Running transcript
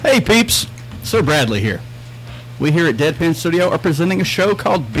Hey peeps, Sir Bradley here. We here at Deadpan Studio are presenting a show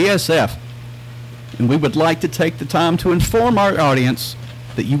called BSF, and we would like to take the time to inform our audience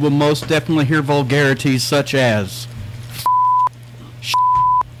that you will most definitely hear vulgarities such as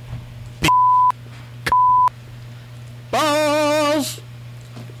balls,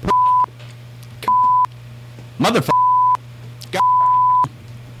 motherfucker,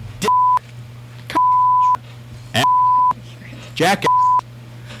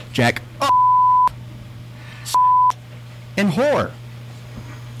 jack, and whore,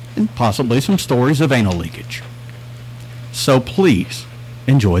 and possibly some stories of anal leakage. So please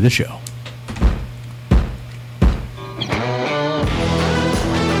enjoy the show.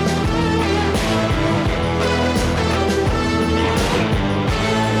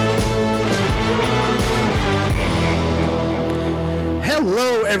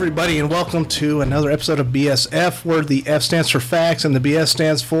 Hello, everybody, and welcome to another episode of BSF, where the F stands for facts and the BS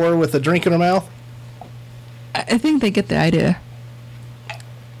stands for with a drink in her mouth. I think they get the idea.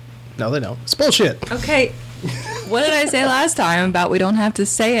 No, they don't. It's bullshit. Okay. What did I say last time about we don't have to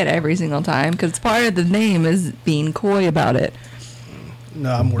say it every single time? Because part of the name is being coy about it.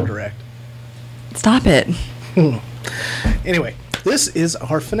 No, I'm more direct. Stop it. Anyway, this is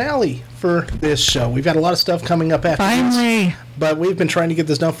our finale for this show. We've got a lot of stuff coming up after Finally. this, but we've been trying to get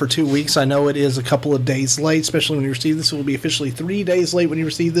this done for 2 weeks. I know it is a couple of days late, especially when you receive this. It will be officially 3 days late when you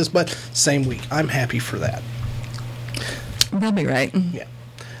receive this, but same week. I'm happy for that. They'll be right. Yeah.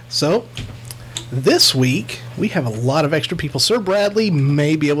 So, this week, we have a lot of extra people. Sir Bradley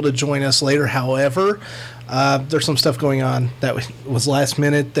may be able to join us later. However, there's some stuff going on that was last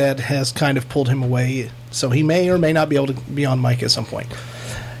minute that has kind of pulled him away. So he may or may not be able to be on mic at some point.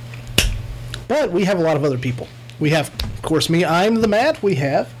 But we have a lot of other people. We have, of course, me. I'm the Matt. We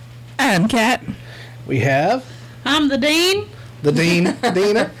have... I'm Kat. We have... I'm the Dean. The Dean.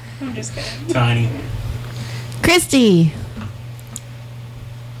 Dina. I'm just kidding. Tiny. Christy.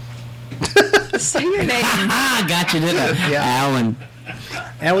 Say your name. Got you, didn't I? Yeah. Alan.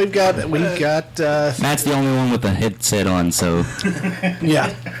 And we've got Matt's the only one with the headset on, so.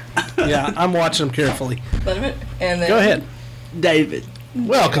 yeah. Yeah, I'm watching them carefully. And then Go ahead. David.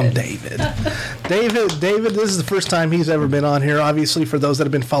 Welcome, David. David, this is the first time he's ever been on here, obviously, for those that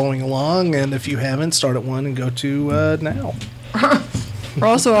have been following along. And if you haven't, start at 1 and go to now. We're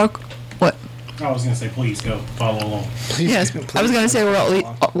also what? I was going to say, please go follow along. Yes, I was going to say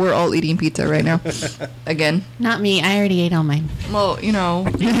we're all eating pizza right now. Again. Not me. I already ate all mine. Well, you know,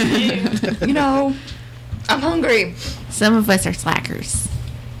 I'm hungry. Some of us are slackers.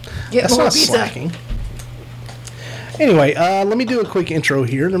 Get That's more not pizza. slacking. Anyway, let me do a quick intro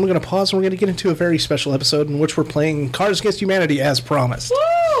here, and then we're going to pause, and we're going to get into a very special episode in which we're playing Cards Against Humanity as promised.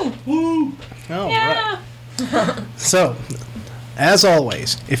 Woo! Woo! All Yeah. right. So, as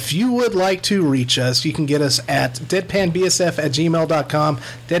always, if you would like to reach us, you can get us at deadpanbsf@gmail.com,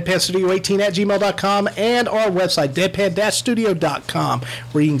 deadpanstudio18@gmail.com, and our website, deadpan-studio.com,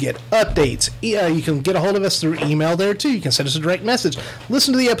 where you can get updates. You can get a hold of us through email there, too. You can send us a direct message.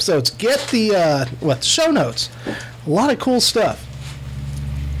 Listen to the episodes. Get the show notes. A lot of cool stuff.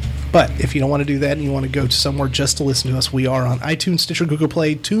 But if you don't want to do that and you want to go to somewhere just to listen to us, we are on iTunes, Stitcher, Google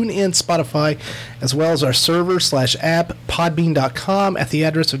Play, TuneIn, Spotify, as well as our server/app, podbean.com, at the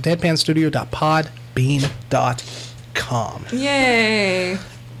address of deadpanstudio.podbean.com. Yay!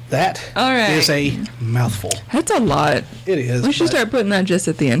 That All right. is a mouthful. That's a lot. It is. We should but start putting that just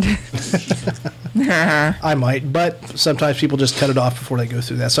at the end. I might, but sometimes people just cut it off before they go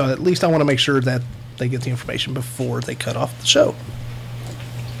through that. So at least I want to make sure that they get the information before they cut off the show.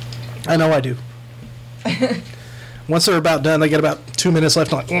 I know I do. Once they're about done, they get about 2 minutes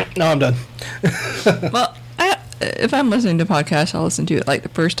left. I'm like, no, I'm done. Well, if I'm listening to podcasts, I'll listen to it like the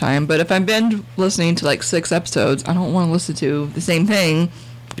first time. But if I've been listening to like 6 episodes, I don't want to listen to the same thing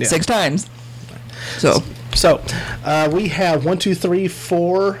 6 times. So we have 1, 2, 3,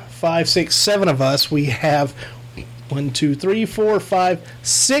 4, 5, 6, 7 of us. We have 1, 2, 3, 4, 5,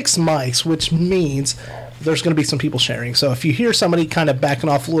 6 mics, which means there's going to be some people sharing. So if you hear somebody kind of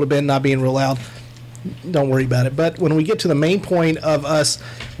backing off a little bit and not being real loud, don't worry about it. But when we get to the main point of us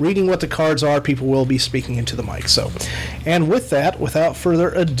reading what the cards are, people will be speaking into the mic. So, and with that, without further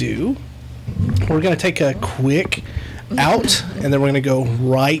ado, we're going to take a quick out, and then we're going to go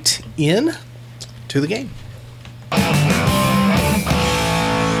right in to the game.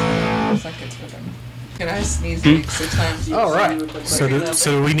 Can I sneeze like 6 times? All right. So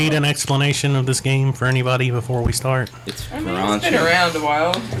do we need an explanation of this game for anybody before we start? It's been around a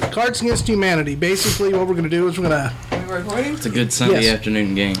while. Cards Against Humanity. Basically, what we're going to do is we're going to... Are we recording? It's a good Sunday Yes.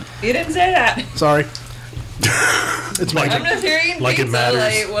 afternoon game. You didn't say that. Sorry. It's my I'm just hearing Like it pizza.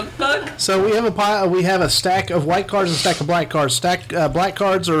 matters. Like, what the fuck? So we have a stack of white cards and a stack of black cards. Black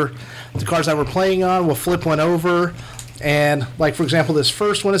cards are the cards that we're playing on. We'll flip one over, and like for example, this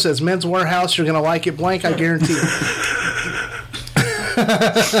first one, it says Men's Warehouse. You're gonna like it, blank. I guarantee.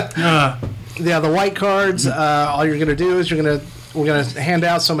 Yeah, the white cards. All you're gonna do is we're gonna hand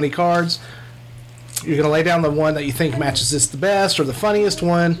out so many cards. You're gonna lay down the one that you think matches this the best or the funniest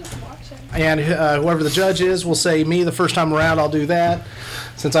one. And whoever the judge is will say, me, the first time around, I'll do that.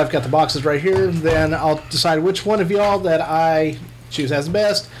 Since I've got the boxes right here, then I'll decide which one of y'all that I choose as the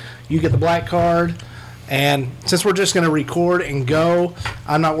best. You get the black card. And since we're just going to record and go,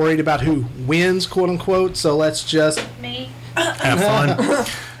 I'm not worried about who wins, quote unquote. So let's just Me. Have fun.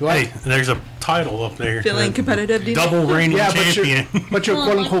 Hey, there's a title up there. Feeling competitive, do you Double reigning champion. but your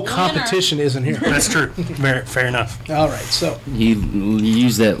quote unquote competition isn't here. That's true. Fair enough. All right, so You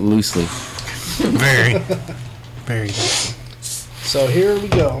use that loosely. Very. Very. so here we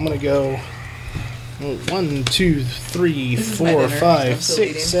go. I'm going to go 1, 2, 3, is my 4, dinner. 5, I'm still 6,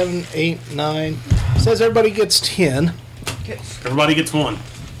 eating. 7, 8, 9. Says everybody gets 10. Everybody gets one.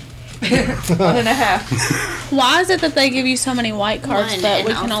 1.5. Why is it that they give you so many white cards, One, but and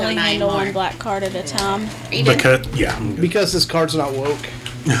we can also only 9 handle more. one black card at a time? Because Because this card's not woke.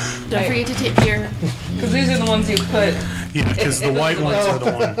 Don't forget to tip your. Because these are the ones you put. because the white ones are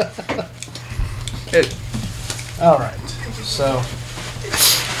the one. All right, so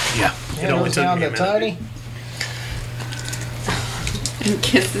Yeah. It hand only those took down me a to minute. Tiny. And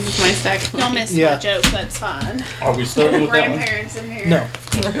kiss, this is my stack. Y'all missed Yeah. my joke, that's fine. Are we starting with that one? Grandparents in here. No.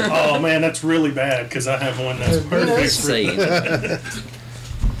 Oh man, that's really bad because I have one that's perfect. Say it.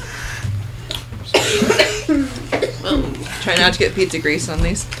 Try not to get pizza grease on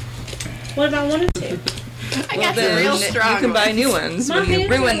these. What if I wanted to? I got the Then real you strong. can buy ones. new ones My when you hands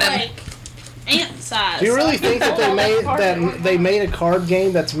ruin are them. like ant size. Do you really so I think that can they hold made card. that they made a card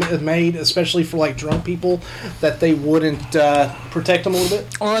game that's made especially for like drunk people that they wouldn't protect them a little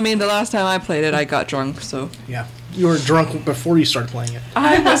bit? Well, I mean, the last time I played it, I got drunk, so. Yeah, you were drunk before you started playing it.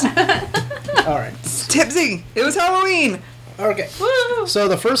 I was All right. tipsy. It was Halloween. Okay. Woo! So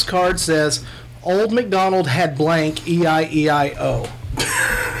the first card says, "Old MacDonald had blank E-I-E-I-O."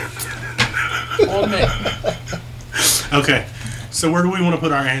 Old Nick. Okay, so where do we want to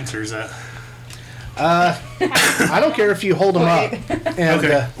put our answers at? I don't care if you hold them up. And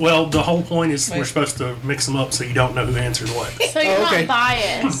Okay. Well, the whole point is we're supposed to mix them up so you don't know who answered what. So you're Oh, okay. not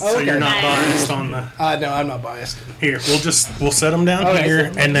biased. So you're not Okay. biased on the. no, I'm not biased. Here, we'll set them down Okay,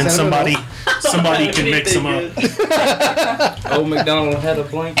 here, and then set 'em somebody can mix them up. Old MacDonald had a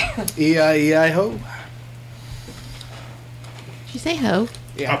blank. E-I-E-I-O. Did you say ho?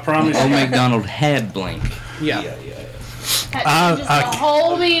 I promise Old you. MacDonald had blank. Yeah. That's just the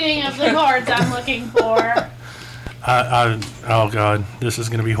whole meaning of the cards I'm looking for. Oh god, this is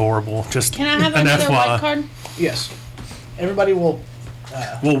gonna be horrible. Just Can I have an another white FYI. card? Yes. Everybody will.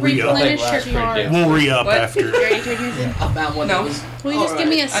 We'll re-up. Replenish your cards. We'll re-up What? after. About one No. Will you just give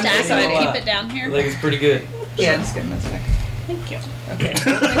me a I'm stack and deciding. keep it down here? it's pretty good. Yeah, just give him a sec. Thank you. Okay.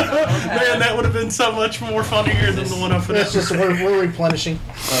 Man, that would have been so much more funnier than the one I put It's up. just we're replenishing.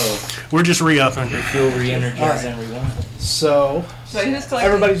 Oh, We're just re-upping. fuel re-energize and rewind. So So who's collecting?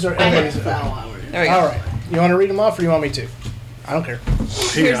 everybody's. There we go. All right. You want to read them off, or you want me to? I don't care.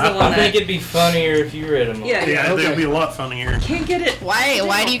 Here, Here's the I one I think it'd be funnier if you read them all. Yeah. yeah, Okay. it'd be a lot funnier. Can't get it.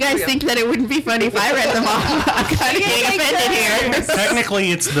 Why do you guys think that it wouldn't be funny if I read them all? I'm kind of getting offended here. Technically,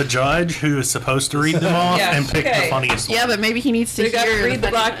 it's the judge who is supposed to read them off Yeah, and pick okay. the funniest one. Yeah, but maybe he needs So to you got to hear. read the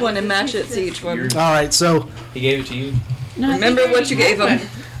black one and match it to each one. All right. So He gave it to you. Remember what you gave him.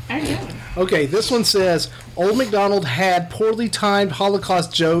 okay, this one says Old MacDonald had poorly timed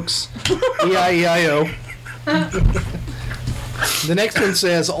Holocaust jokes. E-I-E-I-O. The next one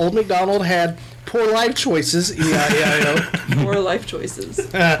says Old MacDonald had poor life choices. E-I-E-I-O. More life choices.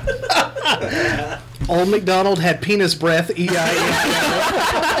 Old MacDonald had penis breath. E-I-E-I-O.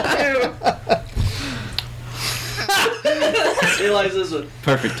 Realize this was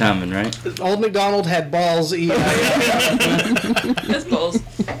perfect timing, right? Old MacDonald had balls. E-I-E-I-O. His balls.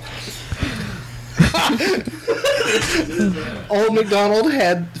 Old MacDonald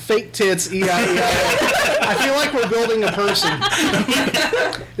had fake tits. E-I-E-I-O. I feel like we're building a person.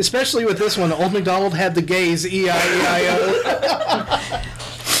 Especially with this one. Old MacDonald had the gays. E-I-E-I-O.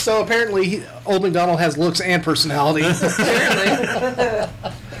 So apparently, Old MacDonald has looks and personality. Apparently.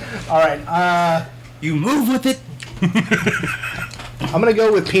 All right. You move with it. I'm going to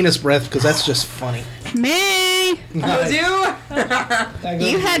go with penis breath because that's just funny. Me. That was you?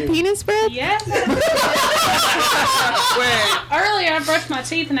 You had penis spread? Yes. Wait. Earlier, I brushed my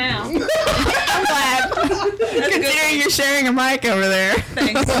teeth now. I'm glad. Considering you're sharing a mic over there.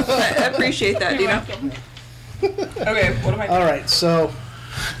 Thanks. I appreciate that, You're Dina. welcome. Okay, what am I doing? All right, so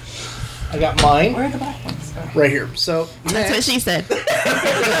I got mine Where are the black ones? Oh. right here. So That's what she said. Oh,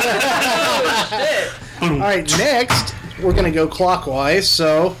 shit. all right, next we're gonna go clockwise.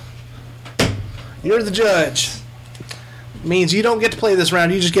 So you're the judge. Means you don't get to play this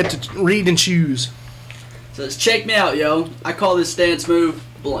round. You just get to read and choose. So it's check me out, yo. I call this stance move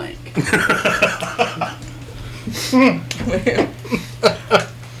blank.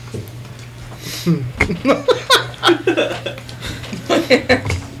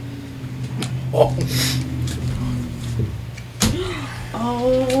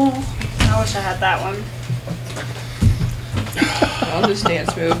 Oh, I wish I had that one. I'll just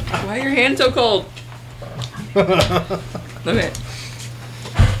dance move. Why are your hands so cold? Okay.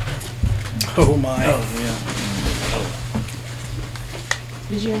 Oh my.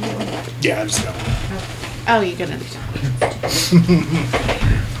 Did you get one? Yeah, I just got one. Oh, you couldn't understand.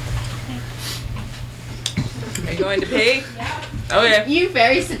 Are you going to pee? Okay. You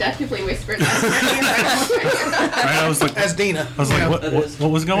very seductively whispered that. Right, I was like, That's Dina. what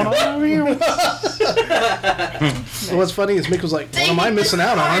was going on over here? What's funny is Mick was like, "What am I missing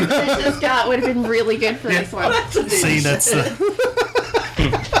out on?" That just got would have been really good for this one. See, that's the.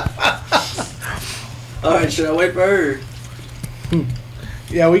 Alright, should I wait for her?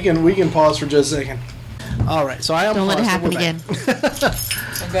 Yeah, we can pause for just a second. All right, so I Don't let it unpaused, happen so we're back. again.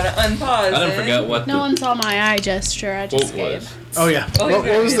 I'm gonna unpause. I done it. forgot what No one saw my eye gesture I just what gave. was. Oh yeah. Oh,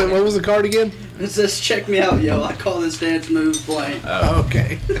 what was the card again? It says check me out, yo. I call this dance move blank.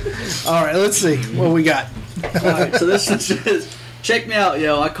 Okay. All right, let's see what we got. Alright, so this is just check me out,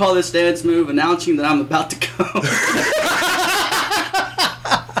 yo. I call this dance move announcing that I'm about to go.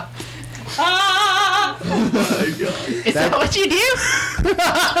 Is that what you do? And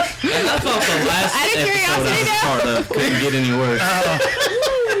that's also last Out of episode I curiosity was now. part of. Couldn't get any worse.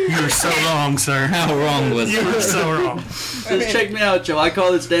 You were so wrong, sir. How wrong was You were it? so wrong. Just check me out, yo. I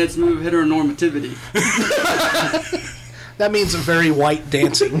call this dance move heteronormativity. That means a very white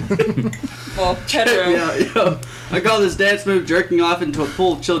dancing. Well, Check me hetero. out, yo. I call this dance move jerking off into a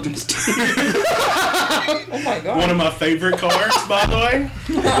pool of children's tears. Oh my god. One of my favorite cards, by the way.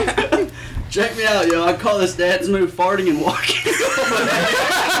 Check me out, yo. I call this dance move farting and walking.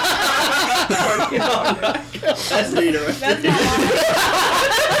 That's Nina, right? That's not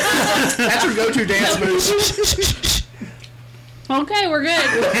That's your go-to dance move. mine. Okay, we're good.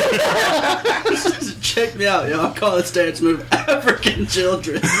 Check me out, yo. I call this dance move African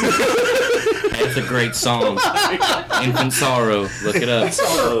children. That's a great song. Infant Sorrow. Look it up.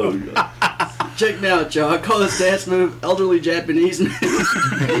 Check me out, yo. I call this dance move elderly Japanese men.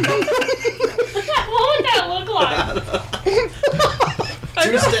 What would that look like?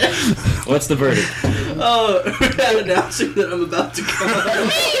 True stance. What's the verdict? Oh, we're announcing that I'm about to come.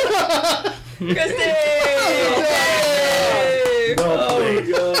 Christy! Oh my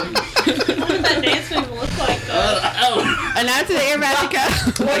god. What would that dance move look like, though? Announce that you're about to go.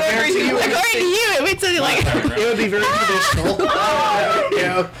 According to you, it would something like. It would be very traditional.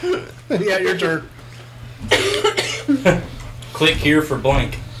 Yeah, your turn. Click here for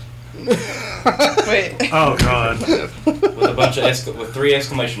blank. Wait. Oh God. With a bunch of with 3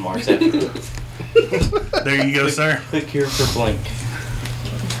 exclamation marks after it. There you go, sir. Click here for blank.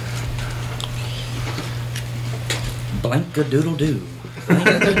 Blank-a-doodle-doo.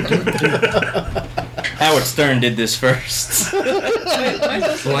 Howard Stern did this first. Wait, am I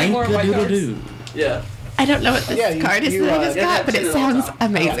supposed to have more of my cards? Blank-a-doodle-doo. Yeah. I don't know what this Yeah, card is you, that I just yeah, got, but that's it it all sounds time.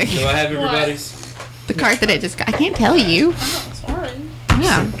 amazing. Do I have everybody's? The card that I just got. I can't tell you. Sorry.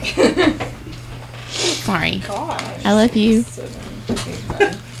 Yeah. Sorry. God. I love you.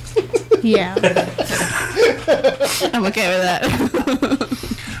 Yeah. I'm okay with that.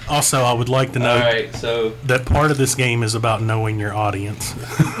 Also, I would like to know Alright, so that part of this game is about knowing your audience.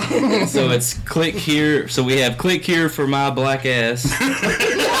 it's click here. So we have click here for my black ass.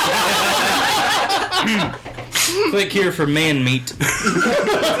 Click here for man meat.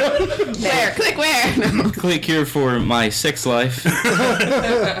 Where? Click where? Click here for my sex life.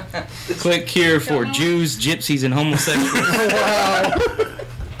 Click here for Jews, gypsies, and homosexuals.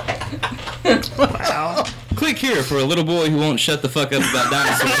 Wow. Click here for a little boy who won't shut the fuck up about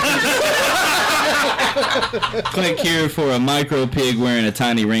dinosaurs. Click here for a micro pig wearing a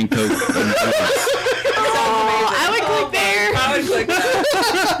tiny raincoat. I would click there. I would click that.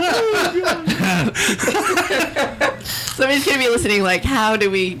 Somebody's gonna be listening. Like, how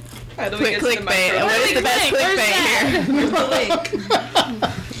do we How do we Quick get to the clickbait. micro? What is the best Where's clickbait that? here? Where's the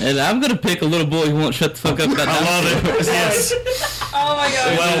link? And I'm gonna pick a little boy who won't shut the fuck up about I love it. Yes. Oh my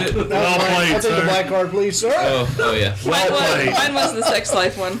god. Well played, I'll take the sir. black card, please, sir. Oh yeah. Well played. Mine was the sex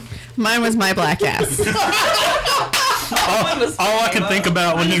life one. Mine was my black ass. All I could think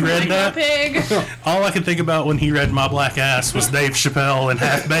about when he read that, Pig. all I could think about when he read My Black Ass was Dave Chappelle and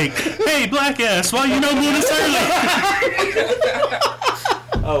Half Baked. Hey, black ass, why you know me this early?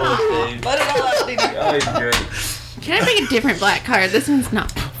 Oh, Dave. Let it all out, Dina. Oh, he's great. Can I pick a different black card? This one's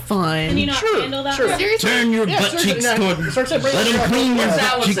not fun. Can you not handle that? sure. one? Seriously? Turn your Yeah, butt search cheeks it, toward. search it, bring Let it him up. clean your What's that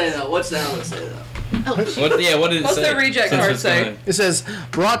butt one cheeks. say though? What's that one say though? What? Yeah. What did it What's say? the reject Since card it's say? gonna- It says,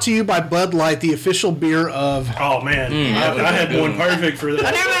 brought to you by Bud Light, the official beer of... Oh man, that would've I had been one good. perfect for that.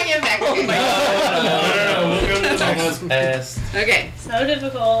 Never mind, get back. No, we'll go to the It's next. almost past. Okay. So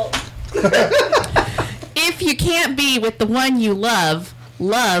difficult. If you can't be with the one you love,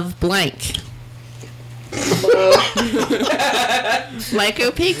 love blank.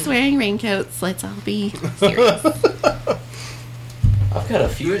 Lyco peaks wearing raincoats. Let's all be serious. I've got a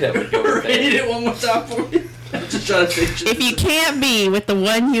few that would go with Read that. it one more time for me. I'm just trying to picture. If you can't be with the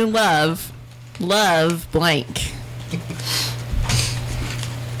one you love, love blank.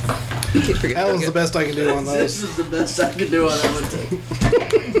 That was the best I can do on This those. is the best I can do on that one too.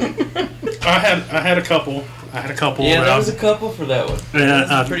 I had a couple. Yeah, but there was a couple for that one. Yeah,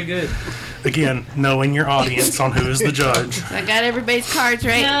 That's pretty good. again, knowing your audience on who is the judge. I got everybody's cards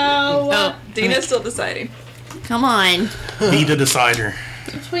right. No. Oh, Dina's still deciding. come on. Be the decider.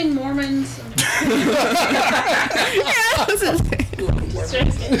 Between Mormons and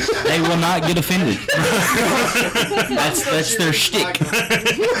They will not get offended. that's their shtick.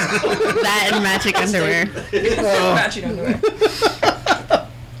 That and magic underwear. Matching underwear.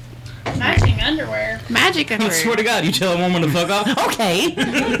 matching underwear. Magic I underwear. swear to God, you tell a woman to fuck off. Okay. Will do.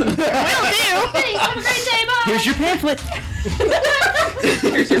 Thanks. Have a great day. Bye. Here's your pamphlet.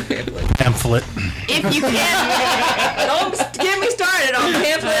 Pamphlet. If you can't, Don't get me started on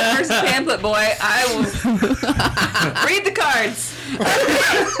pamphlet versus pamphlet, boy. I will read the cards.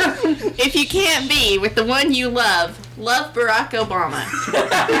 if you can't be with the one you love, love Barack Obama.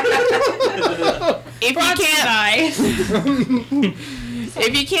 If you can't,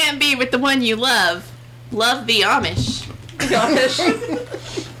 if you can't be with the one you love the Amish. Gosh.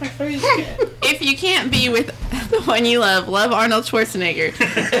 If you can't be with the one you love Arnold Schwarzenegger.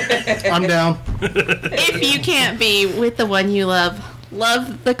 I'm down. If you can't be with the one you love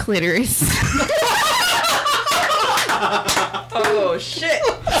the clitoris. Oh shit.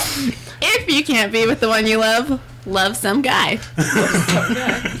 If you can't be with the one you love some guy.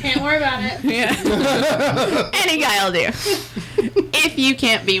 Can't worry about it. Yeah. Any guy will do. If you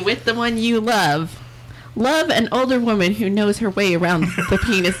can't be with the one you love an older woman who knows her way around the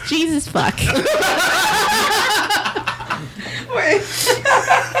penis. Jesus fuck. Wait.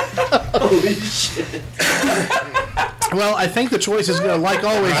 Holy shit. Well, I think the choice is going to, like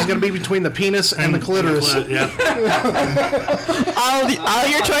always, is going to be between the penis and the clitoris. Yeah. All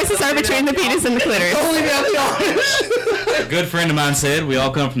your choices are between the penis and the clitoris. Only down the Amish. A good friend of mine said we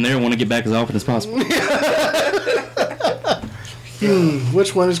all come from there and want to get back as often as possible.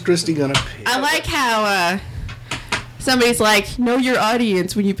 Which one is Christy going to pick? I like how somebody's like, know your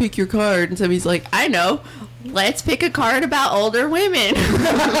audience when you pick your card, and somebody's like, I know. Let's pick a card about older women.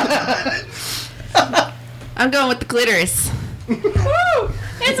 I'm going with the clitoris. Woo!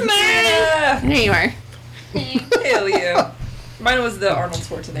 It's mine. There you are. Hell yeah. Mine was the Arnold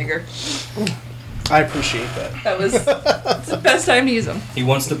Schwarzenegger. I appreciate that. That was it's the best time to use them. He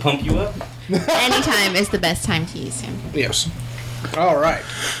wants to pump you up. Anytime is the best time to use him. Yes. All right.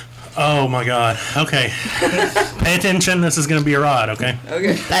 Oh my God. Okay. Pay attention. This is going to be a ride. Okay.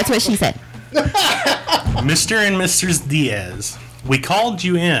 Okay. That's what she said. Mr. and Mrs. Diaz, we called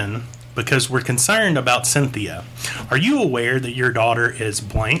you in because we're concerned about Cynthia. Are you aware that your daughter is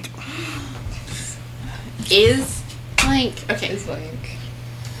blank? Is blank. Okay. It's like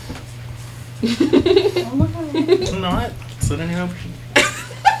Not. Sitting over.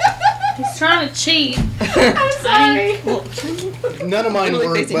 He's trying to cheat. I'm sorry. None of mine Really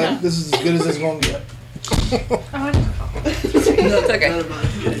work, busy but now. this is as good as it's going to get. it's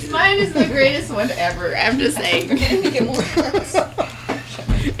okay. Mine is the greatest one ever. I'm just saying.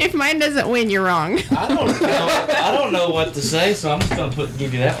 If mine doesn't win, you're wrong. I don't know what to say, so I'm just gonna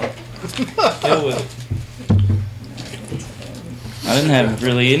give you that one. Go with it. I didn't have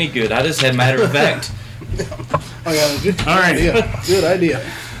really any good. I just had matter of fact. I got a good All right. idea. Good idea.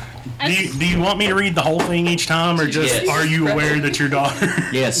 Do you want me to read the whole thing each time, or just Yes. are you aware that your daughter?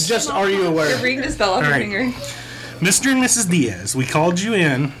 Yes. Just are you aware? Your ring just fell off your Alright. finger. Mr. and Mrs. Diaz, we called you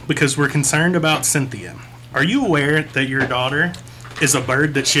in because we're concerned about Cynthia. Are you aware that your daughter is a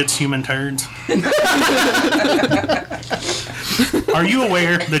bird that shits human turds? Are you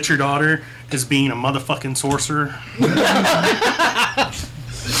aware that your daughter is being a motherfucking sorcerer?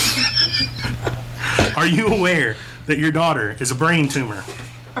 Are you aware that your daughter is a brain tumor?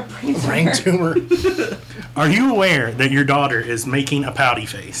 Brain tumor. Are you aware that your daughter is making a pouty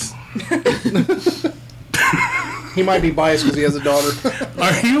face? He might be biased because he has a daughter.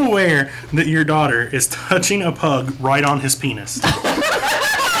 Are you aware that your daughter is touching a pug right on his penis?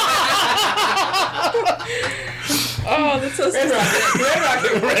 Oh, that's so specific.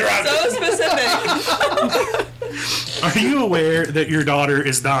 So specific. Are you aware that your daughter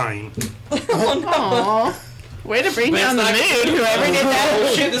is dying? Aww. Way to bring down the mood, whoever did that.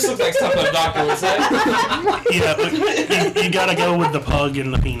 Oh shit, this looks like something a doctor would say. Yeah, but you gotta go with the pug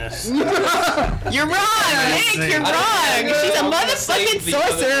and the penis. You're wrong, Nick. You're wrong. She's a motherfucking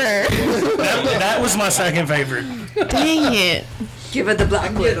sorcerer. That was my second favorite. Dang it. Give it the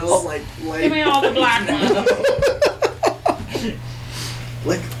black Get all ones. Give me all the black ones.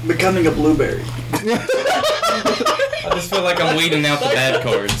 like becoming a blueberry. I just feel like I'm weeding out the bad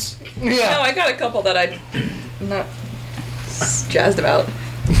cards. No, I got a couple that I'm not jazzed about.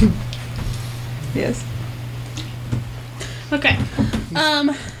 Yes. Okay.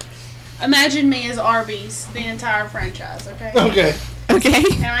 Imagine me as Arby's, the entire franchise, okay? Okay. Okay.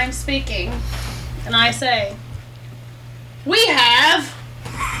 And I'm speaking, and I say, we have...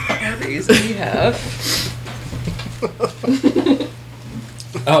 Arby's, we have.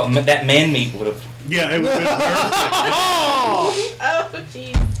 Oh, that man meat would have. Yeah, it was perfect. Oh,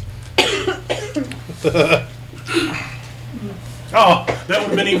 jeez. Oh, that would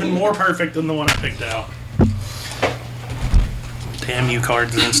have been even more perfect than the one I picked out. Damn you,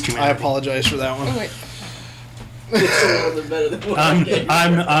 Cards Against I Humanity. apologize for that one. Oh, wait. Better than what I gave you.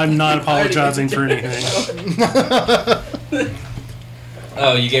 I'm not apologizing for anything.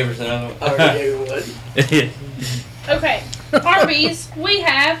 Oh, you gave her another I already gave you one. one. Okay. Arby's, we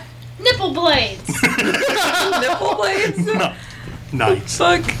have nipple blades. Nipple blades? No. Nice.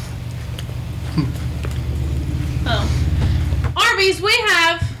 Fuck. Oh. Arby's, we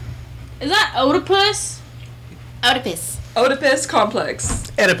have... Is that Oedipus? Oedipus. Oedipus complex.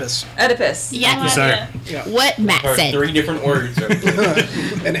 Oedipus. Oedipus. Yeah. Yes, sir. What Matt Or said. 3 different words.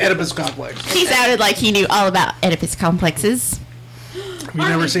 An Oedipus complex. He sounded like he knew all about Oedipus complexes. Have you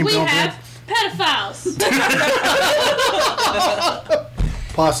never Arby's, seen we Bill have pedophiles.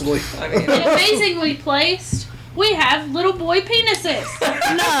 Possibly. I mean, And amazingly placed, we have little boy penises.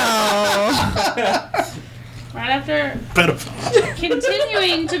 No. Right after Pedophile.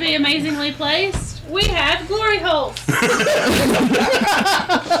 continuing to be amazingly placed, we have glory holes.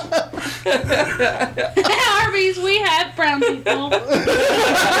 At Arby's, we have brown people.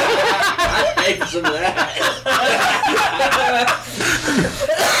 I paid some of that.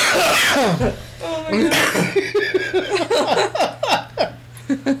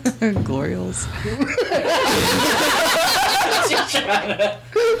 Glorials.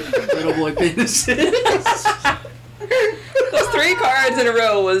 Little boy penises. Those 3 cards in a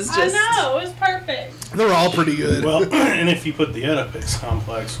row was I just. know, it was perfect. They're all pretty good. Well, and if you put the Oedipus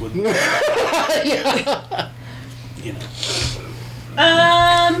complex with, you know.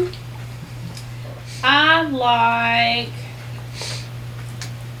 I like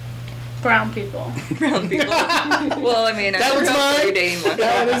brown people. Brown people. Well, I mean, That I was grew up mine. very dating one.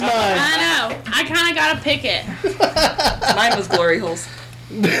 That one is mine. I know. I kind of gotta pick it. Mine was glory holes.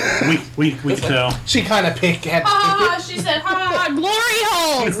 we can tell. She kind of had to pick Ha ha! She said, ha ha! Glory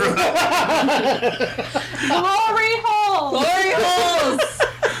holes. Glory holes. Glory holes!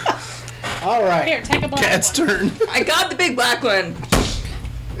 it. All right. Here, take a black Cat's one. turn. I got the big black one.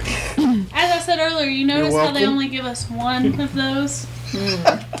 As I said earlier, you notice how they welcome. only give us one of those?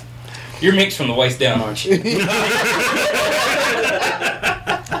 You're mixed from the waist down, aren't you?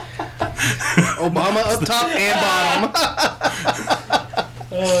 Obama up top and bottom.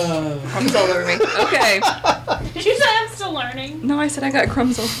 Crumbs all over me. Okay. Did you say I'm still learning? No, I said I got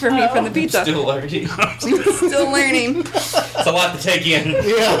crumbs all over me from the pizza. Still allergic. Still learning. It's a lot to take in.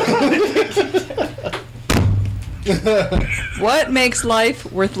 Yeah. What makes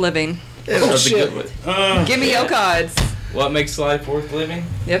life worth living? That was a shit. good one. Give me your cards. What makes life worth living?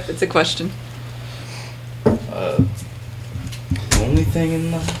 Yep, it's a question. The only thing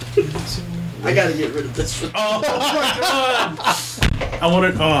in life. I gotta get rid of this one. Oh my god! I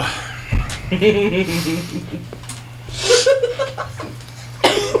wanted. Oh.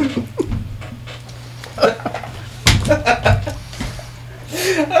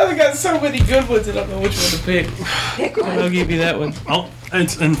 I've got so many good ones, I don't know which one to pick. Pick one. I'll give you that one. Oh,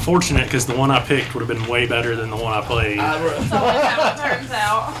 it's unfortunate because the one I picked would have been way better than the one I played. That's always how it turns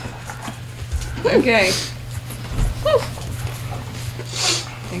out. Okay. Whew. I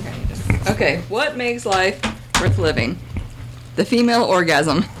think I need to. Okay, what makes life worth living? The female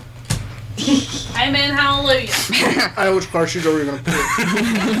orgasm. Amen, hallelujah. I know which car sheet are we going to pick.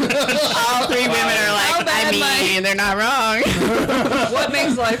 All three women are like, How bad they're not wrong. What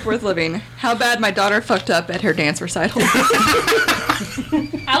makes life worth living? How bad my daughter fucked up at her dance recital.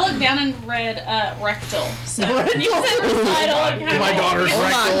 I looked down and read rectal. So you said recital and kind My of daughter's Oh my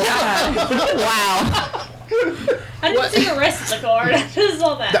rectal. god. Wow. I didn't see the rest of the card. I just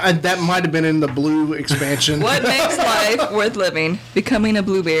saw that. That might have been in the blue expansion. What makes life worth living? Becoming a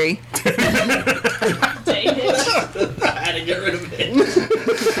blueberry. Dated. I had to get rid of it.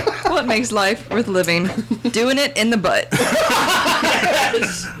 What makes life worth living? Doing it in the butt.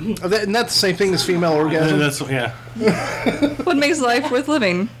 Isn't that the same thing as female orgasm? Yeah. What makes life worth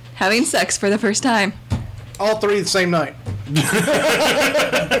living? Having sex for the first time. All three the same night.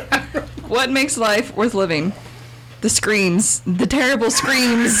 What makes life worth living? The screams. The terrible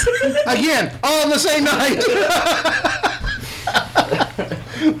screams. Again, all on the same night.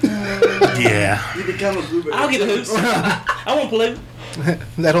 Yeah. You become a blueberry. I'll get a hoops. I want blue.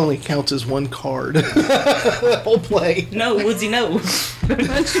 That only counts as one card. The whole play. No, Woodsy, no.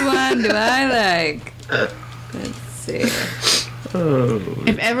 Which one do I like? Let's see.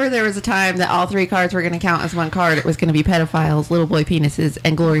 If ever there was a time that all three cards were going to count as one card, it was going to be pedophiles, little boy penises,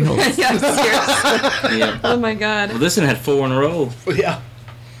 and glory holes. Yeah, seriously. Yeah. Oh my god. Well, this one had 4 in a row. Yeah.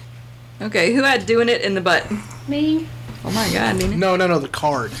 Okay, who had doing it in the butt? Me. Oh my god, Nina. No, the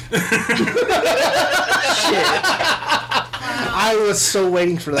card. I was so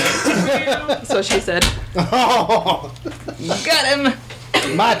waiting for that. That's what she said. Oh, Got him!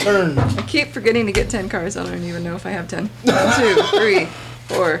 my turn. I keep forgetting to get 10 cards. I don't even know if I have 10. 1, 2, 3,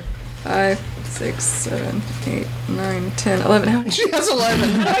 4, 5, 6, 7, 8, 9, 10, 11. How She has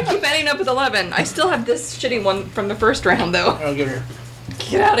 11. do I keep ending up with 11? I still have this shitty one from the first round, though. I'll give her.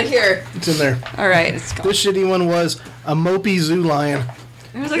 Get out of here. It's in there. Alright, it's gone. This shitty one was a mopey zoo lion.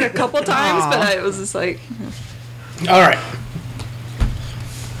 It was like a couple times, but it was just like... All right.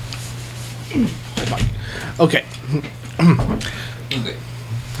 Okay.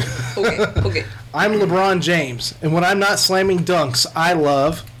 Okay. I'm LeBron James, and when I'm not slamming dunks, I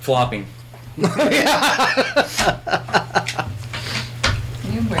love. Flopping. Can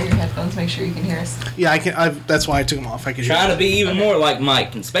you wear your headphones? Make sure you can hear us. Yeah, I can. That's why I took them off. I could hear. Trying to be even more like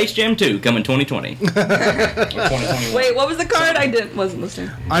Mike in Space Jam 2 coming 2020. Or 2021. Wait, what was the card? Wasn't listening.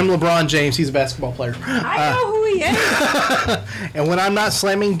 I'm LeBron James. He's a basketball player. I know who he is. And when I'm not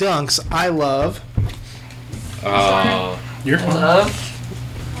slamming dunks, I love. Your Love.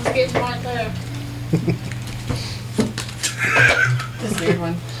 Let's get to one there. This weird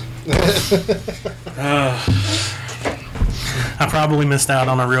one. I probably missed out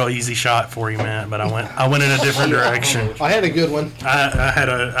on a real easy shot for you, Matt, but I went in a different direction. I had a good one.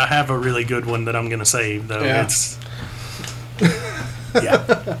 I have a really good one that I'm gonna save though. Yeah. It's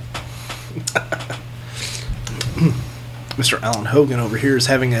yeah. Mr. Alan Hogan over here is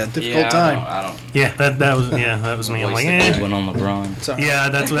having a difficult time. I don't. Yeah, that was me. I'm like, Wasted a good one on LeBron. Sorry. yeah,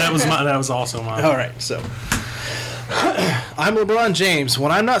 that was also mine. All right, so I'm LeBron James. When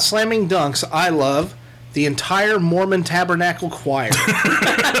I'm not slamming dunks, I love the entire Mormon Tabernacle Choir.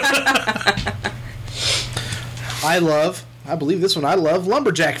 I believe this one. I love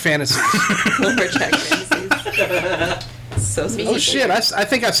lumberjack fantasies. Lumberjack fantasies. So sweet. Oh shit! I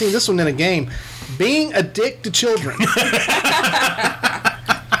think I've seen this one in a game. Being a dick to children.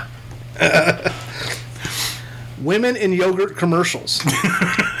 Women in yogurt commercials.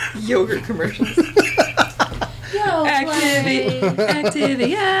 Yogurt commercials. Yo, Activia.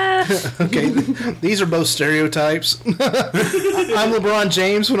 Okay, these are both stereotypes. I'm LeBron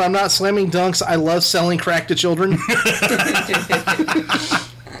James. When I'm not slamming dunks, I love selling crack to children.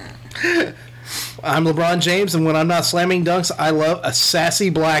 I'm LeBron James, and when I'm not slamming dunks, I love a sassy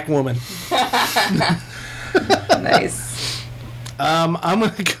black woman. Nice. I'm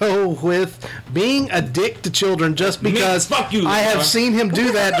going to go with being a dick to children just because Fuck you, I have LeBron. seen him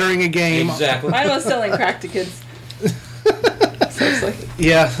do that during a game. Exactly. Mine was selling crack to kids. Seriously.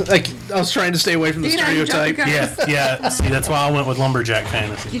 Yeah, like I was trying to stay away from the You know, you drop stereotype. your cards. Yeah. See, that's why I went with lumberjack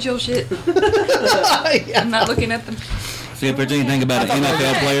fantasy. Get your shit. I'm not looking at them. See if there's anything about an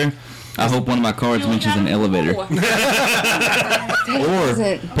NFL player. I hope one of my cards mentions an elevator. Or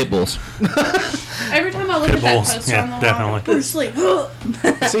pit bulls. Every time I look at that bulls, poster yeah, on the wall, definitely. Bruce Lee.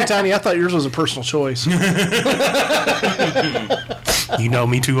 See, Tiny, I thought yours was a personal choice. You know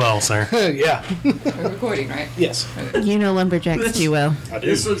me too well, sir. Yeah. We're recording, right? Yes. You know lumberjacks too well.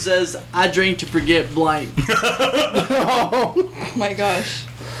 This one says, I drink to forget blank. Oh my gosh.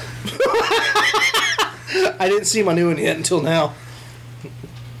 I didn't see my new one yet until now.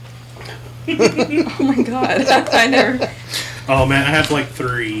 Oh my god. I never Oh man, I have like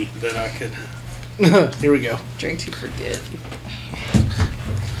 3 that I could. Here we go. drink to forget.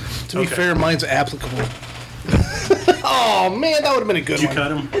 To be Okay. fair, mine's applicable. Oh man, that would have been a good Did you one. cut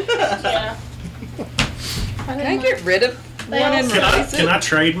them? Yeah. Can I get rid of one and replace it? Can I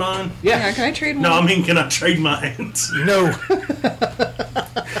trade mine? Yeah, can I trade one? No, I mean, can I trade mine? No.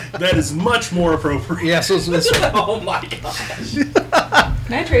 That is much more appropriate. Yeah, so it's this one. Oh my gosh. Can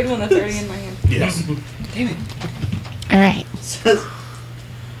I trade one that's already in my hand? Yes. Damn it. All right. Says,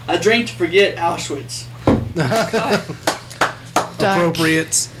 I drink to forget Auschwitz.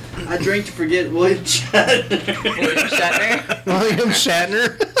 Appropriate. I drink to forget William Shatner. William Shatner. William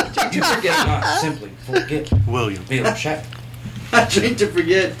Shatner. Drink to forget. Not simply forget William. William Shatner. I drink to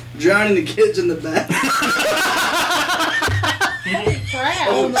forget drowning the kids in the bath. Crap.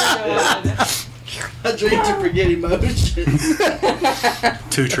 Oh my god. I drink to forget emotions.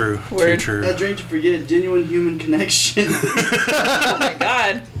 Too true. Word. Too I true. drink to forget genuine human connection. Oh my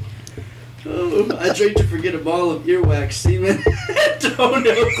god. Oh, I drink to forget a ball of earwax, semen, and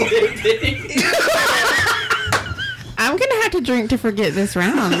toenail clipping. I'm gonna have to drink to forget this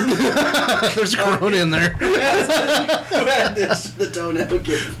round. There's Corona in there. Who had this? The toenail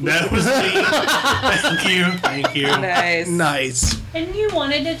clipping. That was me. Thank you. Thank you. Nice. Nice. And you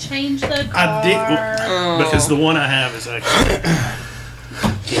wanted to change the car. I did because the one I have is actually.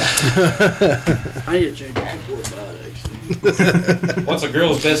 I need to change my report about it, actually. What's a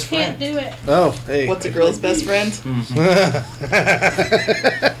girl's best Can't friend? do it. Oh, hey. What's a girl's best friend?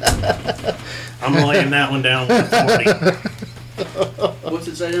 I'm laying that one down with 40. What's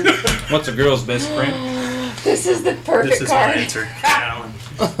it say there? What's a girl's best friend? This is the perfect This is my card. answer, Alan.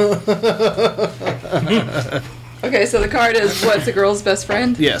 Okay, so the card is what's a girl's best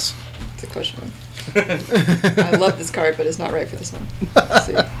friend? Yes. It's a question. I love this card, but it's not right for this one. Let's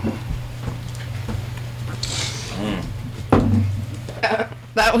see.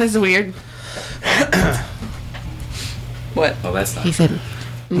 That was weird. What? Oh, that's not. He said,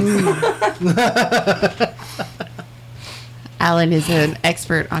 Alan is an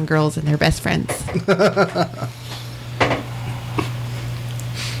expert on girls and their best friends.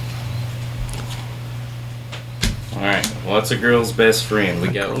 All right. What's a girl's best friend? We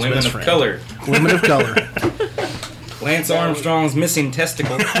got Girl's women best of friend. color. Women of color. Lance Armstrong's missing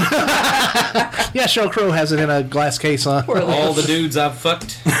testicle. Yeah, Sheryl Crow has it in a glass case, huh? Poor Lance. All the dudes I've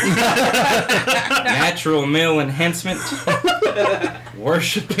fucked. Natural male enhancement.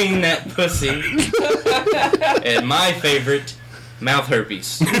 Worshipping that pussy. And my favorite, mouth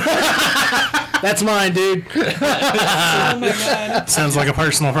herpes. That's mine, dude. Oh my god. Sounds like a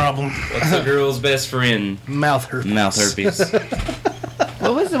personal problem. What's a girl's best friend? Mouth hurt. Mouth herpes.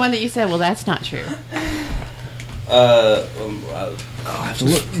 What was the one that you said? Well, that's not true. I'll have to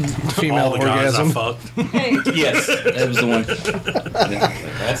look. Female All the guys I orgasm. fucked. Hey, Yes, that was the one.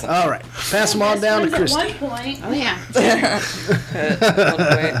 That's not All right. Pass them on down to Best Christy. friends at one point. Oh, yeah.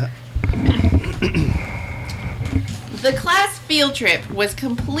 The class field trip was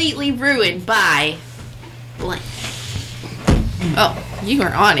completely ruined by blank. Oh, you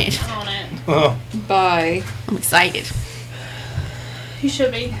are on it. On it. Oh, Bye. I'm excited. You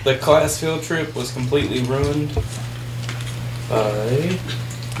should be. The class field trip was completely ruined by.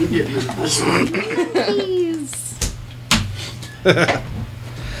 Please. Did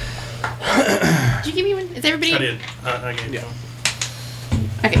you give me one? Is everybody? I did. I gave you one.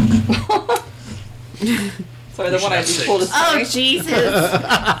 Okay. Sorry, the one I just pulled is Oh, funny. Jesus.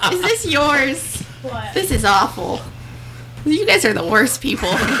 Is this yours? What? This is awful. You guys are the worst people.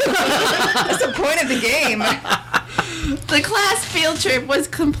 That's the point of the game. The class field trip was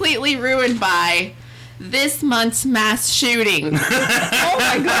completely ruined by this month's mass shooting. Oh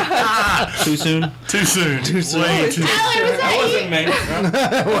my god. Too soon? Too soon. Too soon. Way too soon. Alan, was that you? me.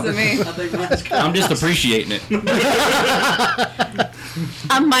 That wasn't me. I think mine's I'm just appreciating it.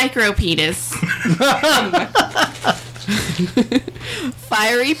 A micro penis.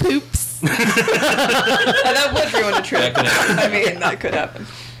 Fiery poops. That would ruin a trip. That could happen. I mean, that could happen.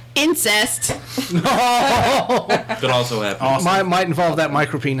 Incest. Could also happen. might involve that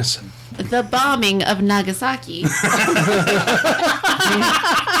micro penis. The bombing of Nagasaki.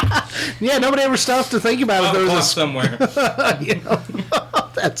 Yeah, nobody ever stops to think about it. There was somewhere.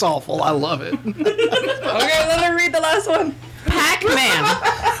 That's awful. I love it. Okay, let me read the last one. Pac-Man.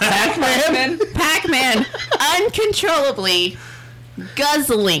 Pac-Man uncontrollably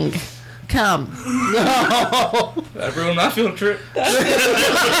guzzling cum. That ruined my field trip. It's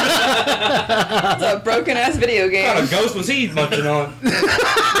a broken ass video What kind game. of ghost was he munching on?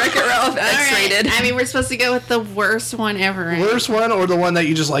 Wreck-It Ralph All right. X-rated. I mean, we're supposed to go with the worst one ever. Right? Worst one or the one that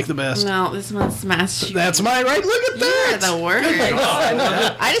you just like the best? No, this one's smash. That's my right. Look at You're that. the worst.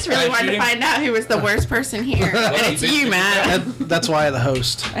 I just really wanted to find out who was the worst person here, and it's you, Matt. That's why I'm the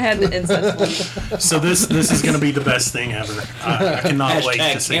host. I had the incest one. So this is going to be the best thing ever. I cannot wait to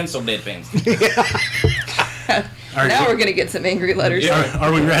Hashtag see. cancel Deadpan. Are, Now we're gonna get some angry letters.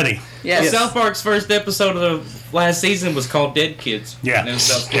 are we ready? Yes. South Park's first episode of the last season was called Dead Kids. Yeah. And it was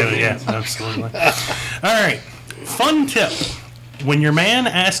South Park. Yeah, absolutely. All right. Fun tip. When your man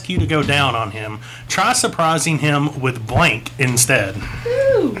asks you to go down on him, try surprising him with blank instead.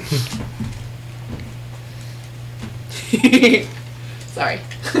 Sorry.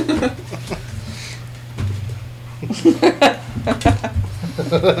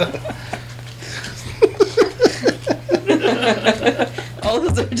 All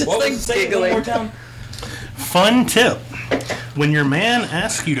those are just What like was it? Say it one more giggling. time. Fun tip. When your man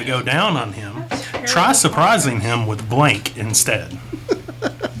asks you to go down on him, try surprising him with blank instead.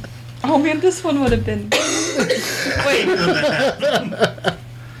 Oh man, this one would have been. Wait.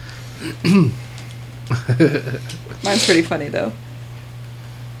 Mine's pretty funny though.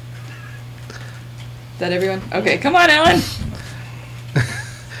 Is that everyone? Okay, come on, Alan.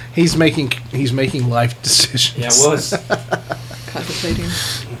 He's making life decisions. Yeah, it was. Contemplating.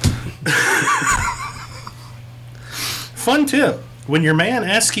 Fun tip. When your man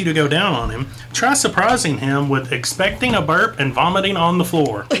asks you to go down on him, try surprising him with expecting a burp and vomiting on the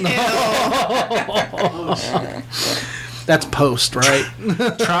floor. That's post, right?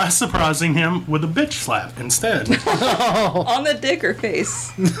 Try surprising him with a bitch slap instead. On the dick or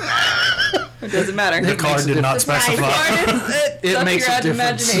face? It doesn't matter. The card did not specify. It makes your a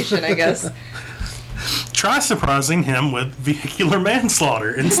difference. imagination, I guess. Try surprising him with vehicular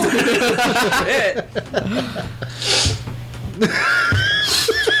manslaughter instead.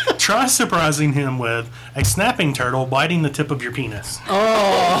 Try surprising him with a snapping turtle biting the tip of your penis.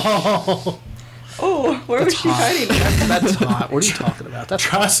 Oh, Oh, where was she hiding that? that's hot. What are you talking about? That's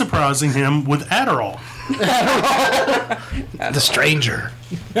Try surprising him with Adderall. the stranger.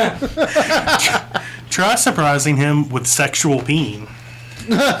 Try surprising him with sexual peeing.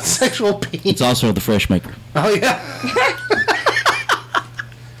 Sexual pain. It's also the fresh maker. Oh yeah.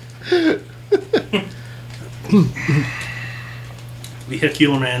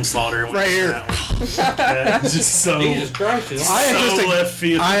 Vehicular manslaughter. Right here. That's just so, Jesus Christ. I am just so left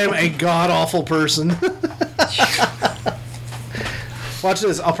field. I am a god awful person. Watch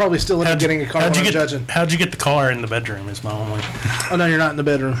this. I'll probably still end up getting a car when I'm judging. How'd you get the car in the bedroom is my only. Oh no, you're not in the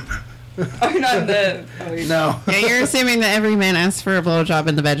bedroom. Oh, you're not in the. Oh, you're, No. Yeah, you're assuming that every man asks for a blowjob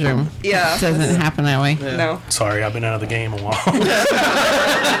in the bedroom. Yeah. It doesn't happen that way. No. Sorry, I've been out of the game a while.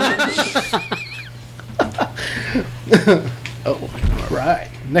 Oh, all right.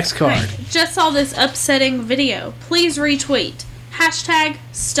 Next card. Just saw this upsetting video. Please retweet. Hashtag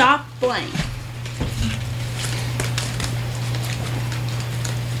stop blank.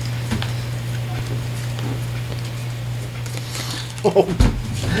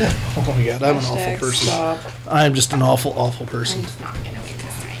 Oh my god, I'm an awful Hashtag person. stop. I'm just an awful, awful person.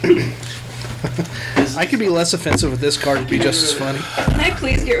 I could be less offensive with this card. It'd be just as funny. Can I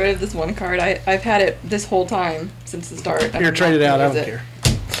please get rid of this one card? I've had it this whole time since the start. Here, trade it out. I don't care.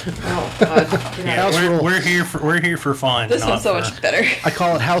 Oh God. House rule. we're here for fun. This not one's so for- much better. I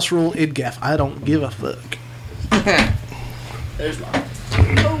call it house rule idgaff. I don't give a fuck. There's mine.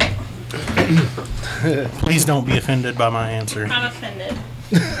 Please don't be offended by my answer. I'm offended.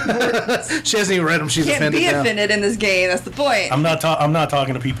 She hasn't even read them. She's Can't offended be now. offended in this game. That's the point. I'm not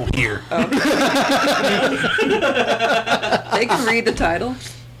talking to people here. They can read the title.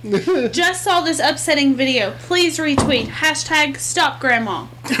 Just saw this upsetting video. Please retweet. Hashtag stop grandma.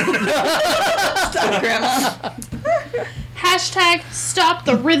 Stop, Grandma. Hashtag stop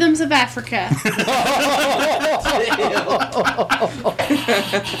the rhythms of Africa.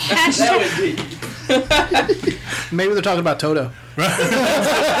 Hashtag, Maybe they're talking about Toto.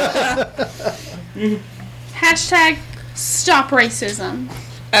 hashtag stop racism.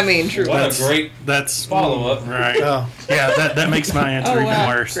 I mean, true. What a great That's follow-up. right. Oh, Yeah, that makes my answer Oh even wow,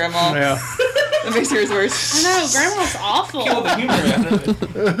 worse. Grandma. yeah. That makes yours worse. I know, grandma's awful. Kill the humor out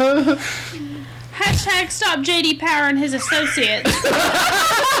of it. Hashtag stop JD Power and his associates.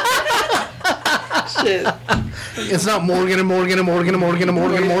 Shit. It's not Morgan and Morgan and Morgan and Morgan and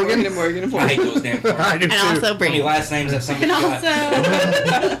Morgan and Morgan. I hate those damn cards. I do And too. also How many bring. last names that somebody And got? also,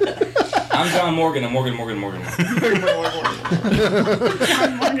 I'm John Morgan. I'm Morgan. Morgan.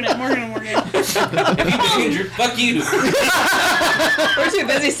 If you've been injured, fuck you. We're too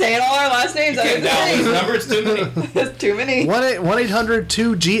busy saying all our last names. I Can't was dial these saying. numbers too many. That's too many.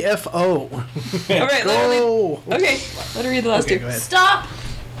 1-800-2GFO. All right, let her read. Go. Okay, let her read the last two. Go ahead. Stop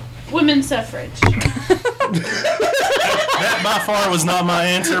women's suffrage. That by far was not my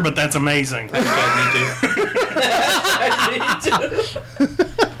answer, but that's amazing.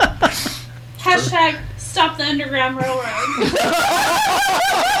 Hashtag stop the Underground Railroad.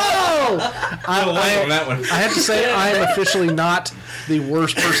 on that one. I have to say, I am officially not the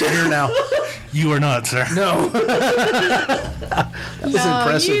worst person here now. You are not, sir. No. That was No,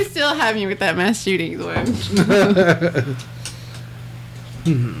 impressive. you still have me with that mass shooting one.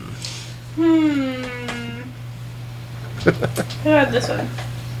 Who had this one?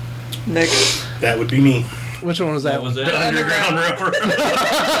 Nick. That would be me. Which one was that? That was it. Underground Railroad.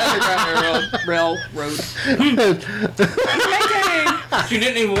 Underground Railroad. She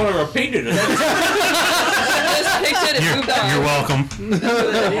didn't even want to repeat it. Just picked it and moved on. You're welcome. Come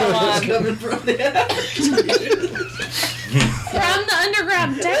on. Coming from the From the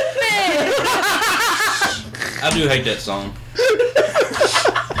Underground Deadpan. I do hate that song.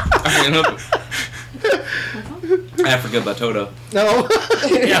 I can't help it. Africa by Toto. No.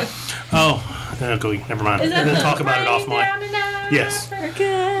 Yeah. Oh, okay, never mind. Is that We'll the talk about it off mic. Down in Yes.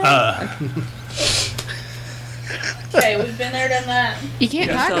 Africa? Okay, we've been there, done that. You can't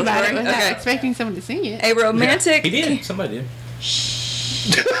Yeah, talk so about it sorry. without Okay. expecting someone to sing it. A romantic. He did. Somebody did.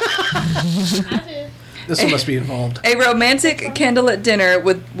 I did. This one must be involved. A romantic candlelit dinner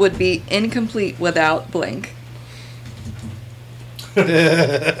would be incomplete without blank.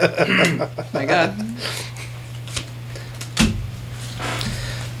 My God.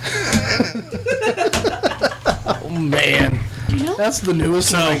 Oh, man. That's the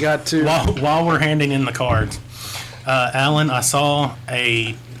newest one I got, too. While we're handing in the cards, Alan, I saw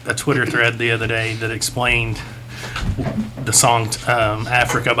a Twitter thread the other day that explained the song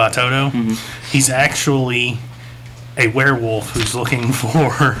Africa by Toto. Mm-hmm. He's actually a werewolf who's looking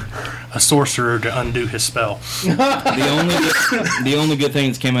for a sorcerer to undo his spell. The only good thing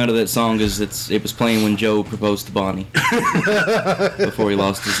that came out of that song is it was playing when Joe proposed to Bonnie before he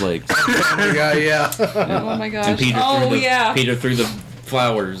lost his legs. Yeah. Oh my gosh. And Peter Oh threw the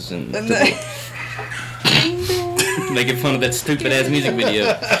flowers and making fun of that stupid ass music video.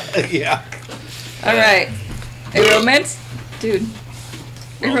 Yeah. All right. A romantic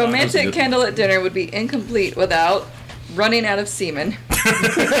candlelit dinner would be incomplete without running out of semen.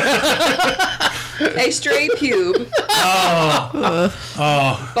 A stray pube.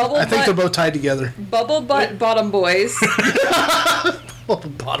 Bubble I think they're butt, both tied together. bubble butt bottom boys.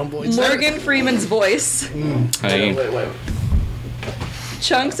 Bottom boys. Morgan Freeman's voice. Hey,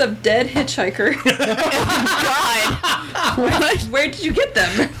 Chunks of dead hitchhiker. What? Where did you get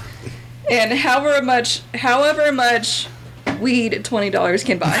them? And however much weed $20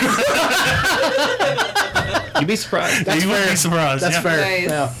 can buy. you'd be surprised. You would be surprised. That's yeah. fair.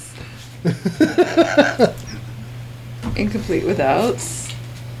 Nice. Yeah. Incomplete without.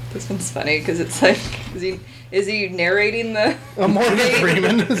 This one's funny because it's like, is he narrating the Morgan date?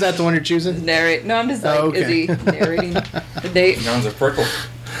 Freeman. Is that the one you're choosing? Narrate? No, I'm just like, Oh, okay. is he narrating the date? Guns are prickle.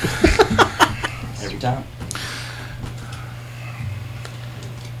 Every time.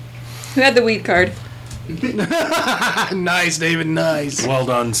 Who had the weed card? Nice, David. Nice. Well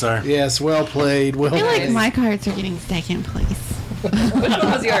done, sir. Yes, well played. Well I feel like played. my cards are getting second place. Which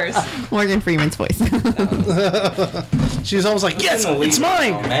one was yours? Morgan Freeman's voice. She was almost like, yes, You're in the lead it's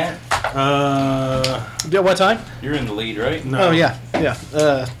right now, mine. Matt. Yeah, what time? You're in the lead, right? No. Oh, yeah. Yeah.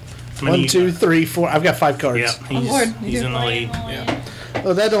 How many 1, 2, 3, 4. I've got 5 cards. Yeah, Lord, he's in the lead. Yeah.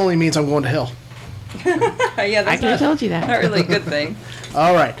 Oh, that only means I'm going to hell. Yeah, I that's could have not, told you that. not really a good thing.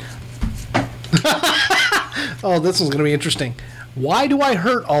 All right. Oh, this one's going to be interesting. Why do I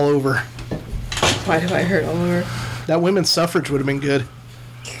hurt all over? Why do I hurt all over? That women's suffrage would have been good.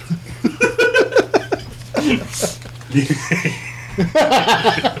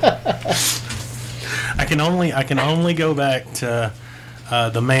 I can only go back to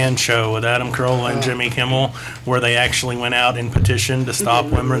the Man Show with Adam Carolla and Jimmy Kimmel, where they actually went out and petitioned to stop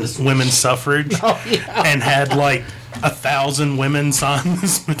women's suffrage, and had like 1,000 women sign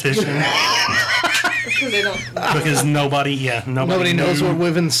this petition They don't. because nobody Nobody knows knew. what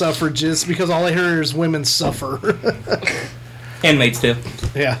women's suffrage is because all I hear is women suffer. Handmaid's Tale.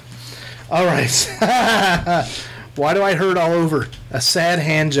 Yeah. All right. Why do I hurt all over? A sad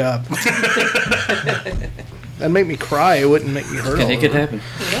hand job. That'd make me cry. It wouldn't make me hurt all It could over. happen.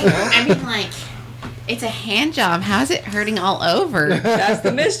 I mean, like, it's a hand job. How's it hurting all over? That's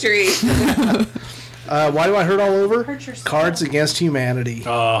the mystery. Why do I hurt all over? Hurt yourself. Cards Against Humanity. Nice.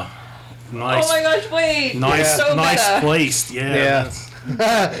 Oh my gosh, wait. Nice, So nice meta. placed. Yeah.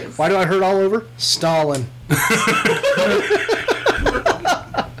 Yeah. Why do I hurt all over? Stalin.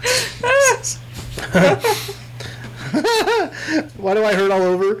 Why do I hurt all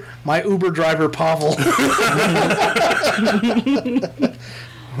over? My Uber driver, Pavel.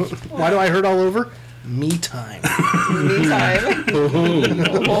 Why do I hurt all over? Me time. Me time.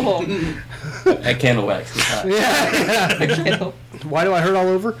 Oh. That candle wax is hot. Yeah. Why do I hurt all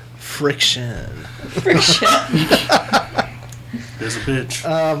over? Friction. Friction. There's a bitch.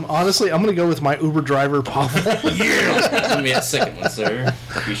 Honestly, I'm going to go with my Uber driver, Pavel. Give me that second one, sir.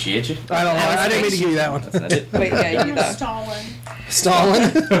 Appreciate you. I don't know. I didn't mean to give you that one. That's not it. Wait, yeah, you You're though. Stalin.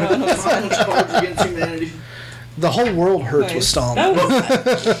 Stalin. Cards Against Humanity. The whole world hurts with Nice. Stalin.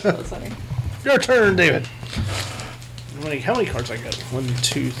 That was funny. Your turn, David. How many cards I got? 1,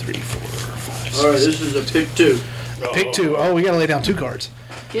 2, 3, 4, 5, 6. All right, this is a pick 2. Pick 2. Oh, we got to lay down 2 cards.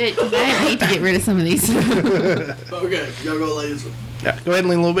 Good, 'cause I hate to get rid of some of these. Okay, y'all go lay this one. Yeah, go ahead and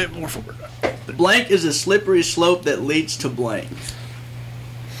lean a little bit more forward. Blank is a slippery slope that leads to blank.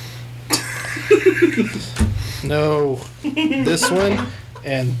 No. This one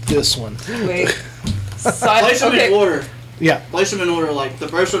and this one. Wait. Place them in order. Yeah. Place them in order, like the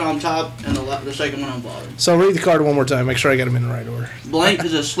first one on top and the second one on bottom. So read the card one more time. Make sure I got them in the right order. Blank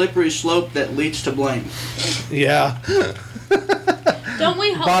is a slippery slope that leads to blank. Yeah. Don't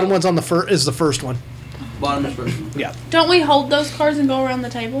we hold? Bottom one's on the is the first one. Bottom is first one. Yeah. Don't we hold those cards and go around the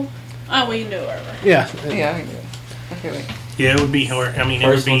table? Oh, we can do it whatever. Yeah. Yeah, I can do it. Okay, wait. Yeah, it would be hard. I mean, it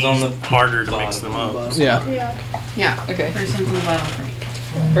would First be one's on the harder to mix them up. Bottom. Yeah. Yeah. Yeah. Okay. First one's on the bottom for me.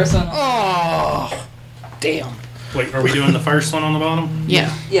 First one. Oh. Damn. Wait, are we doing the first one on the bottom?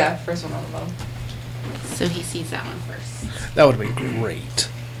 Yeah. Yeah, first one on the bottom. So he sees that one first. That would have been great.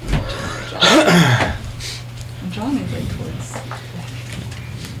 I'm drawing it right towards.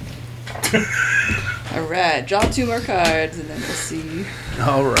 Alright, draw 2 more cards and then we'll see.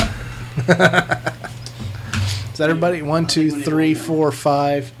 All right. Is that everybody? 1, 2, 3, 4,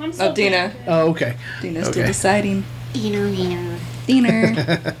 5. I'm so Oh, Dina. Oh, okay. Dina's Okay. still deciding. Wiener.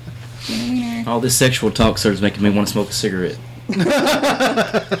 Dina. Wiener. All this sexual talk starts making me want to smoke a cigarette.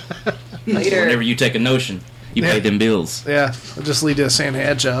 Later. Whenever you take a notion, you pay them bills. Yeah. I'll just lead to a sand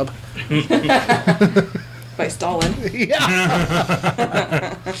hat job. By Stalin.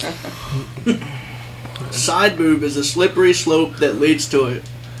 Yeah. Side boob is a slippery slope that leads to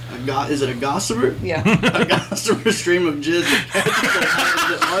is it a gossamer? Yeah. A gossamer stream of jizz that catches the light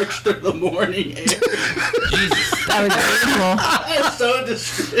that arcs through the morning air. That was beautiful. It's so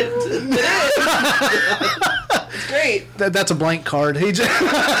descriptive. It's great. That's a blank card. He just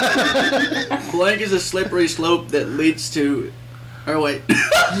Blank is a slippery slope that leads to. Or wait.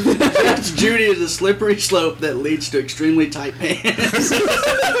 Judge Judy is a slippery slope that leads to extremely tight pants.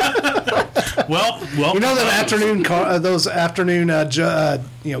 Well, you know that afternoon those afternoon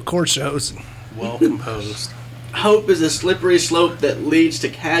court shows. well composed. Hope is a slippery slope that leads to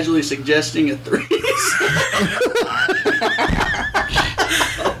casually suggesting a threesome.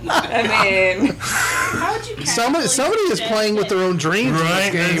 I mean, How would you? Somebody is playing with their own dreams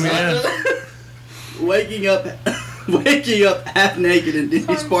Right? in this game. Yeah. Waking up half naked in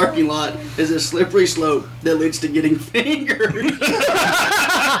Disney's parking lot is a slippery slope that leads to getting fingered.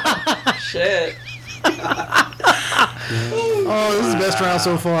 shit. Oh, this is the best round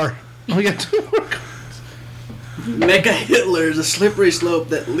so far. We got 2 more cards. Mecha Hitler is a slippery slope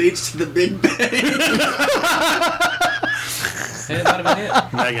that leads to the Big Bang. Hey, it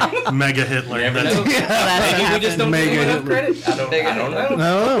might have been it. Mega Hitler. You never That's- know. Maybe we just don't give Mega him enough Hitler. credit. I don't know.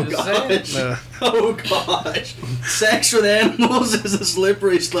 No. Just saying. Gosh. Oh gosh. Sex with animals is a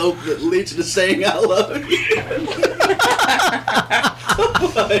slippery slope that leads to saying I love you.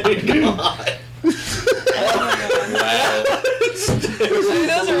 Oh my god. Wow.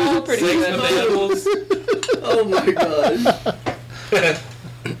 Those are all pretty Sex good. with animals. Oh my god.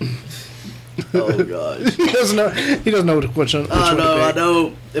 Oh gosh. He doesn't know. He doesn't know which one. I know, I to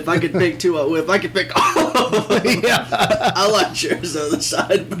know. If I could pick 2, if I could pick all of them. pick. Yeah. I like yours though, the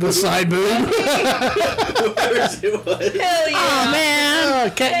side boob. The side boob. Whoever's it was. Hell yeah. Oh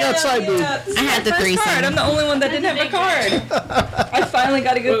man. Cat got side boob. This is I had my the first threesome. card. I'm the only one that didn't have a card. I finally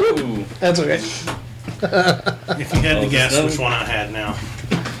got a good boop. Ooh. That's okay. If you had to guess no. which one I had now.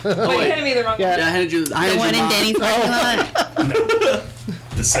 Wait, you handed me the wrong Yeah. Yeah, I handed you The one in mine. Danny's parking lot.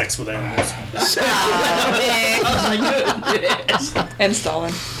 The sex with animals. And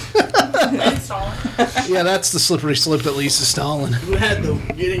Stalin. Yeah, that's the slippery slope that leads to Stalin. Who had the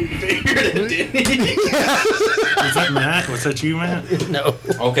getting fingered and didn't he? Was that Matt? Was that you, Matt? No.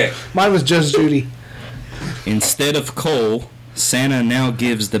 Okay. Mine was just Judy. Instead of coal, Santa now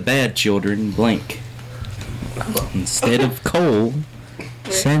gives the bad children blank. Instead of coal,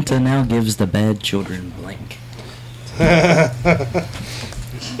 Santa now gives the bad children blank.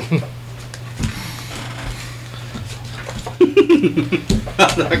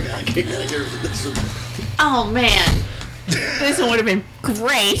 Oh man, this one would have been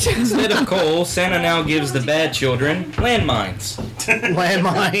great. Instead of coal, Santa now gives the bad children landmines.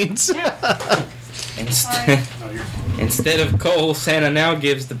 Landmines. Instead of coal, Santa now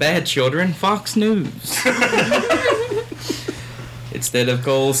gives the bad children Fox News. Instead of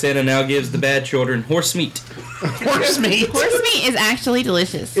coal, Santa now gives the bad children horse meat. Horse meat. Horse meat is actually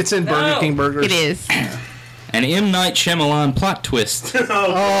delicious. It's in Burger King burgers. It is. An M. Night Shyamalan plot twist.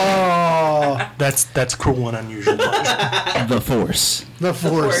 Oh, That's cruel and unusual. The Force. the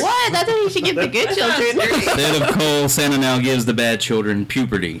Force. What? That's what you should give the good children. Instead of coal, Santa now gives the bad children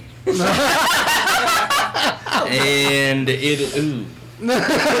puberty. And ooh.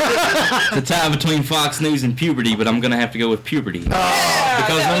 The tie between Fox News and puberty, but I'm gonna have to go with puberty.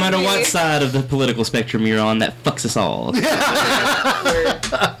 Because no matter what side of the political spectrum you're on, that fucks us all. That's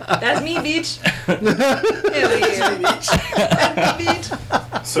me, bitch. Hell yeah.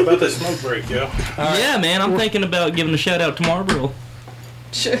 So about that smoke break, yo. Yeah, man, I'm thinking about giving a shout out to Marlboro.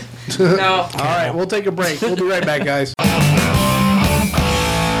 No. All right, we'll take a break. We'll be right back, guys.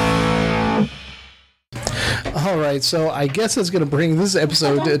 All right, so I guess it's going to bring this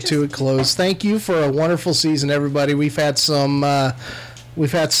episode to a close. Thank you for a wonderful season, everybody. We've had some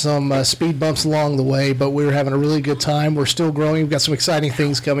speed bumps along the way, but we're having a really good time. We're still growing. We've got some exciting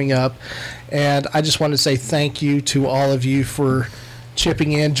things coming up, and I just wanted to say thank you to all of you for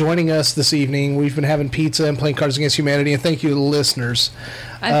chipping in, joining us this evening. We've been having pizza and playing Cards Against Humanity, and thank you to the listeners.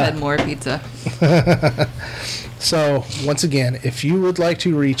 I've had more pizza. So, once again, if you would like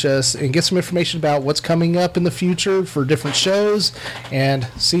to reach us and get some information about what's coming up in the future for different shows and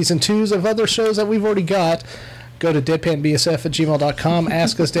season 2s of other shows that we've already got, go to deadpanbsf@gmail.com,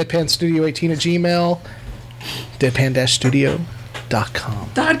 ask us deadpanstudio18@gmail,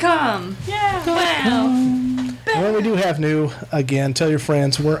 deadpan-studio.com. .com. Yeah. Wow. And when we do have new, again, tell your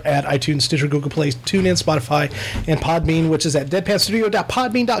friends, we're at iTunes, Stitcher, Google Play, TuneIn, Spotify, and Podbean, which is at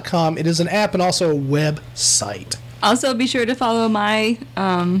deadpanstudio.podbean.com. It is an app and also a website. Also, be sure to follow my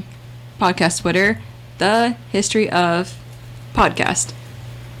podcast Twitter, The History of Podcast.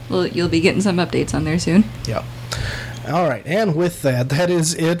 Well, you'll be getting some updates on there soon. Yeah. All right, and with that, that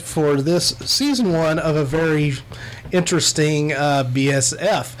is it for this season 1 of a very interesting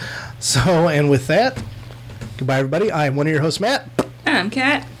BSF. So, and with that, goodbye, everybody. I'm one of your hosts, Matt. I'm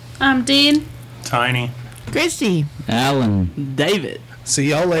Kat. I'm Dean. Tiny. Christy. Alan. David. See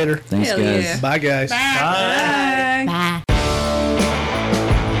y'all later. Thanks, Hell guys. yeah. Bye, guys. Bye. Bye.